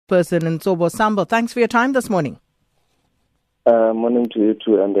spokesperson Nsovo Sambo. Thanks for your time this morning. Morning to you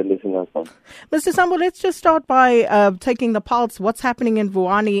too and the listeners. Mr. Sambo, let's just start by taking the pulse. What's happening in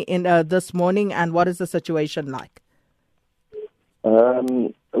Vuwani this morning, and what is the situation like?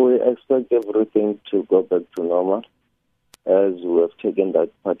 We expect everything to go back to normal as we have taken that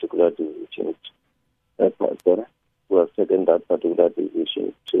particular decision. We have taken that particular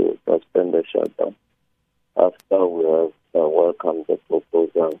decision to suspend the shutdown after we have welcomed the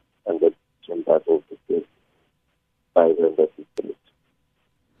proposal and the decision that will be taken by the people.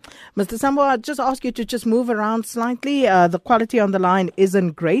 Mr. Sambo, I'll just ask you to just move around slightly. The quality on the line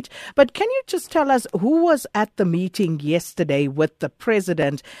isn't great. But can you just tell us who was at the meeting yesterday with the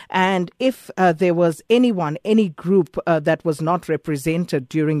president, and if there was anyone, any group that was not represented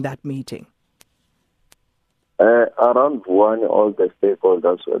during that meeting? Around Vuwani, all the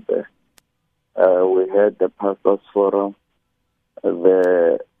stakeholders were there. We had the Pastors Forum,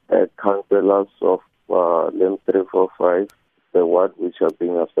 the councillors of LIM 345, the ward which are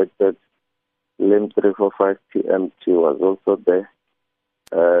being affected. LIM 345 TMT was also there.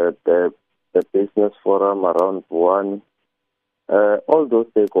 The business forum around Vuwani. All those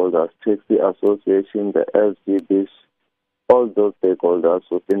stakeholders, Taxi Association, the SGBs, all those stakeholders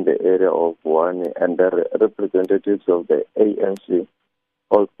within the area of Vuwani and the representatives of the ANC,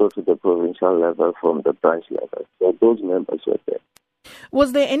 also to the provincial level from the branch level. So those members were there.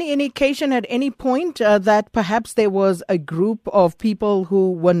 Was there any indication at any point that perhaps there was a group of people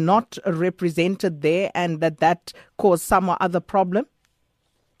who were not represented there and that caused some or other problem?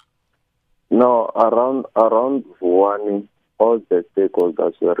 No, around Vuwani, all the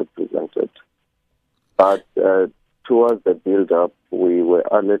stakeholders were represented. But towards the build-up, we were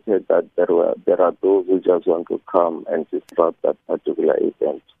alerted that there are those who just want to come and disrupt that particular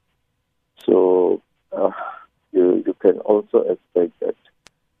event. So you can also expect that,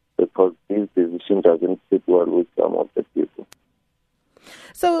 because this decision doesn't sit well with some of the people.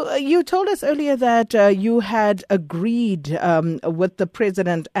 So you told us earlier that you had agreed with the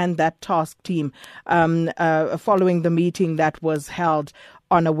president and that task team following the meeting that was held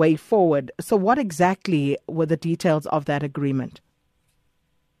on a way forward. So what exactly were the details of that agreement?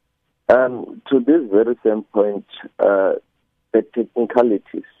 To this very same point, the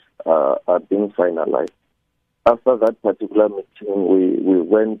technicalities are being finalized. After that particular meeting, we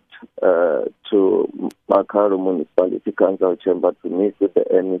went to Makaro Municipality Council Chamber to meet with the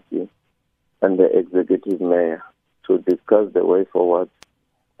MEC and the Executive Mayor to discuss the way forward.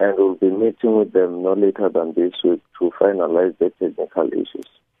 And we'll be meeting with them no later than this week to finalize the technical issues.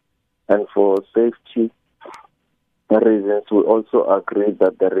 And for safety reasons, we also agreed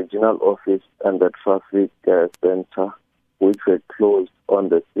that the regional office and the traffic center, which were closed on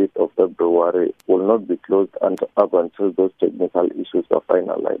the 6th of February, will not be closed up until those technical issues are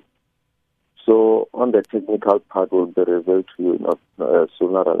finalized. So on the technical part will be revealed to you not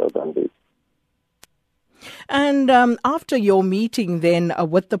sooner rather than this. And after your meeting then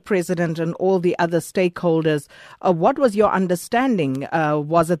with the president and all the other stakeholders, what was your understanding?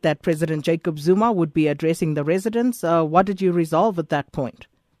 Was it that President Jacob Zuma would be addressing the residents? What did you resolve at that point?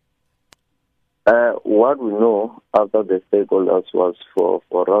 What we know after the stakeholders was for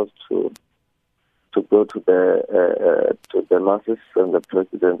us to go to the masses, and the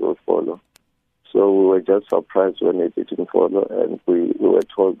president will follow. So we were just surprised when it didn't follow, and we were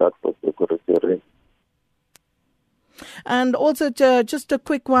told that for security reasons. And also, just a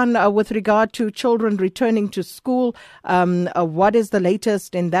quick one with regard to children returning to school. What is the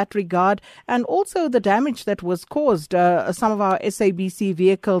latest in that regard? And also the damage that was caused. Some of our SABC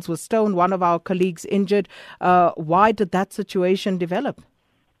vehicles were stolen. One of our colleagues injured. Why did that situation develop?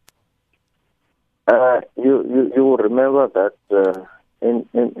 You will remember that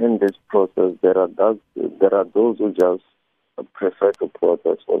in this process, there are those who just prefer to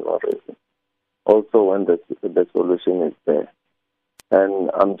protest for no reason. Also, when the solution is there.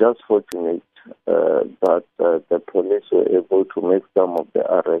 And I'm just fortunate that the police were able to make some of the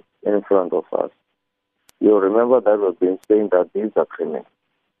arrests in front of us. You remember that we've been saying that these are criminals.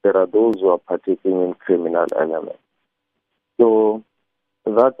 There are those who are partaking in criminal elements. So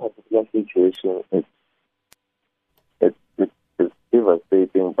that particular situation is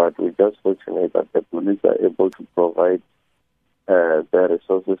devastating, but we're just fortunate that the police are able to provide the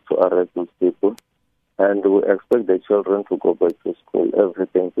resources to arrest those people, and we expect the children to go back to school,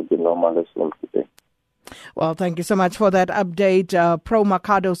 everything to be normal as from today. Well, thank you so much for that update, Pro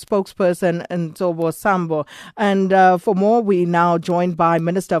Mercado spokesperson Nsovo Sambo. And for more, we now joined by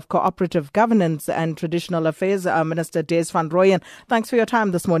Minister of Cooperative Governance and Traditional Affairs, Minister Des van Rooyen. Thanks for your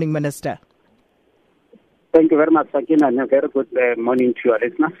time this morning, Minister. Thank you very much, Sakina, and a very good morning to your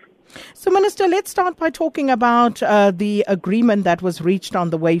listeners. So, Minister, let's start by talking about the agreement that was reached on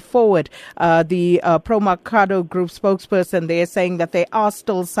the way forward. The Pro Mercado Group spokesperson, they are saying that there are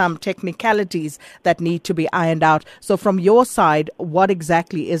still some technicalities that need to be ironed out. So from your side, what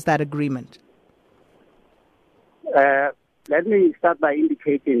exactly is that agreement? Let me start by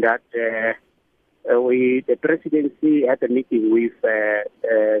indicating that the presidency had a meeting with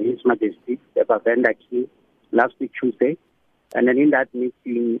His Majesty, the Bavenda King, last week Tuesday. And then in that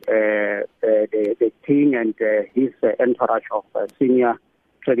meeting, the king and his entourage of senior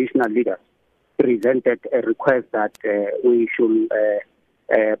traditional leaders presented a request that we should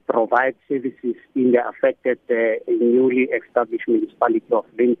provide services in the affected newly established municipality of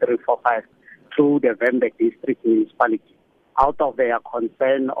Lim 345 through the Vembe district municipality, out of their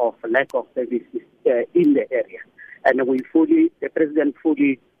concern of lack of services in the area. And the president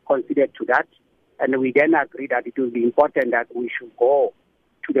fully considered to that. And we then agreed that it will be important that we should go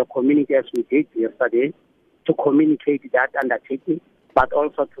to the community as we did yesterday to communicate that undertaking, but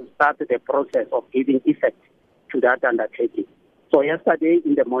also to start the process of giving effect to that undertaking. So yesterday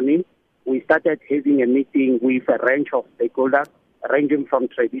in the morning, we started having a meeting with a range of stakeholders, ranging from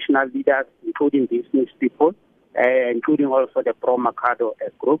traditional leaders, including business people, including also the Pro Mercado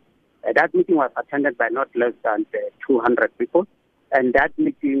group. That meeting was attended by not less than 200 people. And that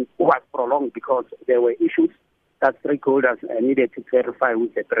meeting was prolonged because there were issues that stakeholders needed to clarify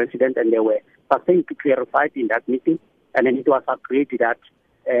with the president, and there were something to clarify in that meeting. And then it was agreed that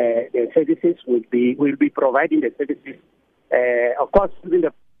the services will be providing the services, of course, within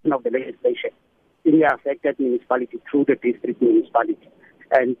the of the legislation in the affected municipality through the district municipality.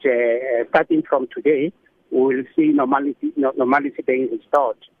 And starting from today, we will see normality being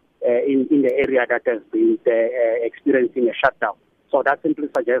installed in the area that has been experiencing a shutdown. So that simply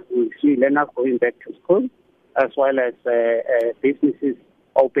suggests we'll see learners going back to school, as well as businesses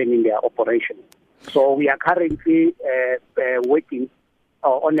opening their operations. So we are currently working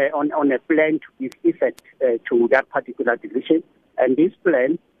on a plan to give effect to that particular decision. And this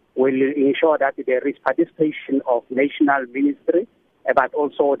plan will ensure that there is participation of national ministry, but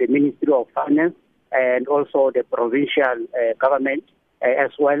also the Ministry of Finance and also the provincial government,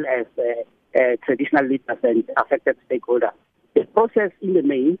 as well as traditional leaders and affected stakeholders. The process in the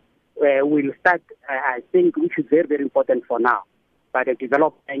main will start, I think, which is very, very important for now, by the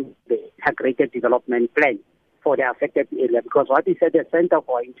integrated development plan for the affected area. Because what is at the center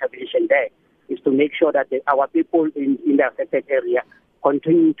for intervention there is to make sure that our people in the affected area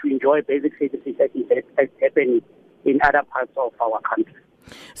continue to enjoy basic services that is happening in other parts of our country.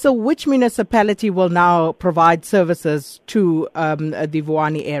 So which municipality will now provide services to the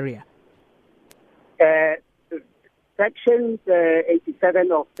Vuwani area? Section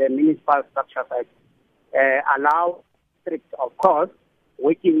 87 of the Municipal Structure Act allows districts, of course,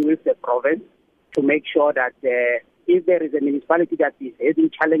 working with the province to make sure that if there is a municipality that is having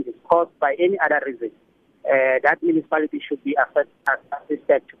challenges caused by any other reason, that municipality should be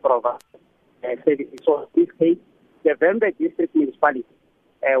assisted to provide services. So in this case, the Vembe district municipality,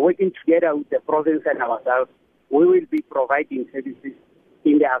 working together with the province and ourselves, we will be providing services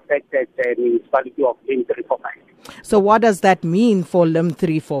in the affected municipality of Lim 345. So what does that mean for Lim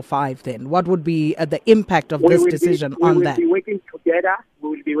 345 then? What would be the impact of this decision on that? We will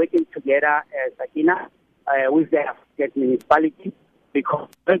be working together, Sakina, with the affected municipality, because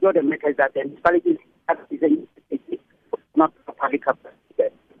the matter is that the municipality is not properly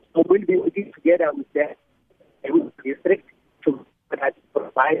capacitated. So we'll be working together with the district to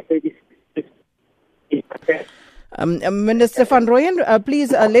provide services. Minister van Rooyen,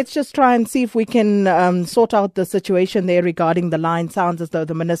 please, let's just try and see if we can sort out the situation there regarding the line. Sounds as though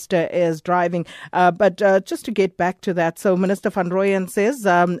the minister is driving. But just to get back to that, so Minister van Rooyen says,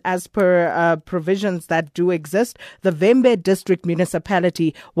 as per provisions that do exist, the Vembe district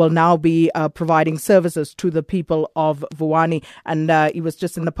municipality will now be providing services to the people of Vuwani. And he was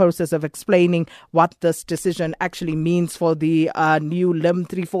just in the process of explaining what this decision actually means for the new Lim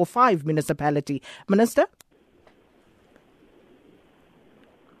 345 municipality. Minister?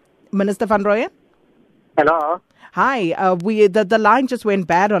 Minister van Rooyen? Hello. Hi. The line just went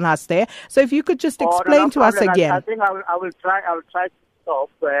bad on us there. So if you could just explain to us again. I think I will try to stop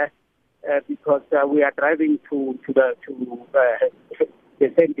because we are driving to the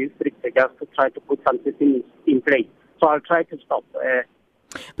same district just to try to put something in place. So I'll try to stop.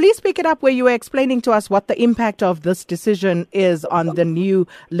 Please pick it up where you were explaining to us what the impact of this decision is on the new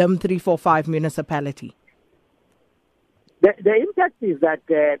Lim 345 municipality. The impact is that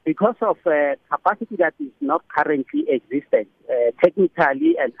because of capacity that is not currently existent,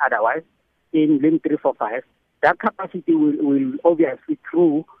 technically and otherwise, in Limb 345, that capacity will obviously,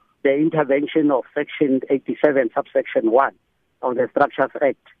 through the intervention of Section 87, subsection 1 of the Structures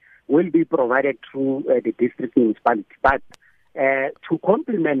Act, will be provided through the district municipality. But to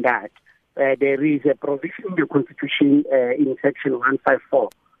complement that, there is a provision in the Constitution in Section 154,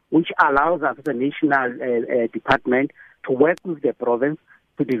 which allows us as a national department to work with the province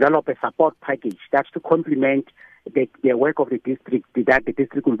to develop a support package that's to complement the work of the district that the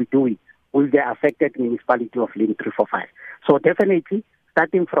district will be doing with the affected municipality of Limb 345. So definitely,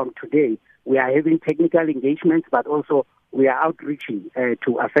 starting from today, we are having technical engagements, but also we are outreaching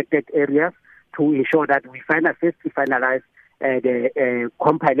to affected areas to ensure that we finalize the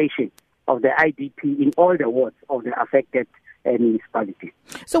compilation of the IDP in all the wards of the affected municipality.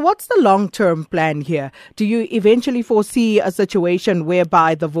 So what's the long-term plan here? Do you eventually foresee a situation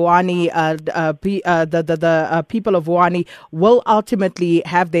whereby the Vuwani, the people of Vuwani will ultimately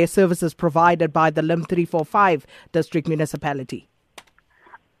have their services provided by the Limb 345 district municipality?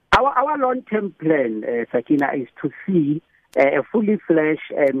 Our long-term plan, Sakina, is to see a fully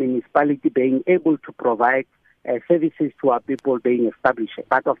fledged municipality being able to provide services to our people being established.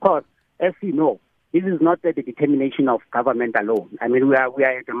 But of course, as you know, this is not the determination of government alone. I mean, we are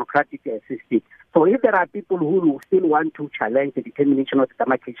a democratic system. So if there are people who still want to challenge the determination of the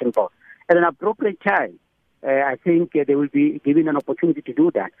demarcation board, at an appropriate time, I think they will be given an opportunity to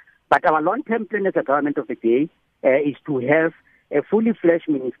do that. But our long-term plan as a government of the day is to have a fully fledged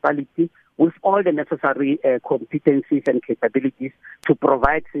municipality with all the necessary competencies and capabilities to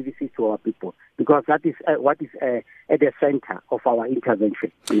provide services to our people, because that is what is at the center of our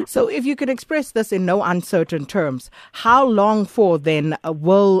intervention. So if you could express this in no uncertain terms, how long for then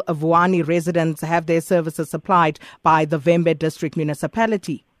will Vuwani residents have their services supplied by the Vhembe district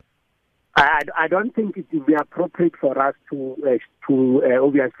municipality? I don't think it will be appropriate for us to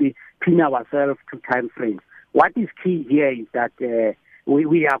obviously pin ourselves to time frames. What is key here is that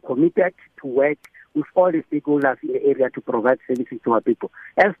we are committed to work with all the stakeholders in the area to provide services to our people.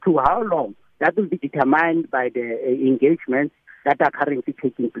 As to how long, that will be determined by the engagements that are currently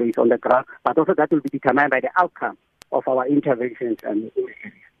taking place on the ground, but also that will be determined by the outcome of our interventions in the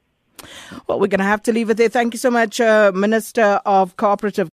area. Well, we're going to have to leave it there. Thank you so much, Minister of Cooperative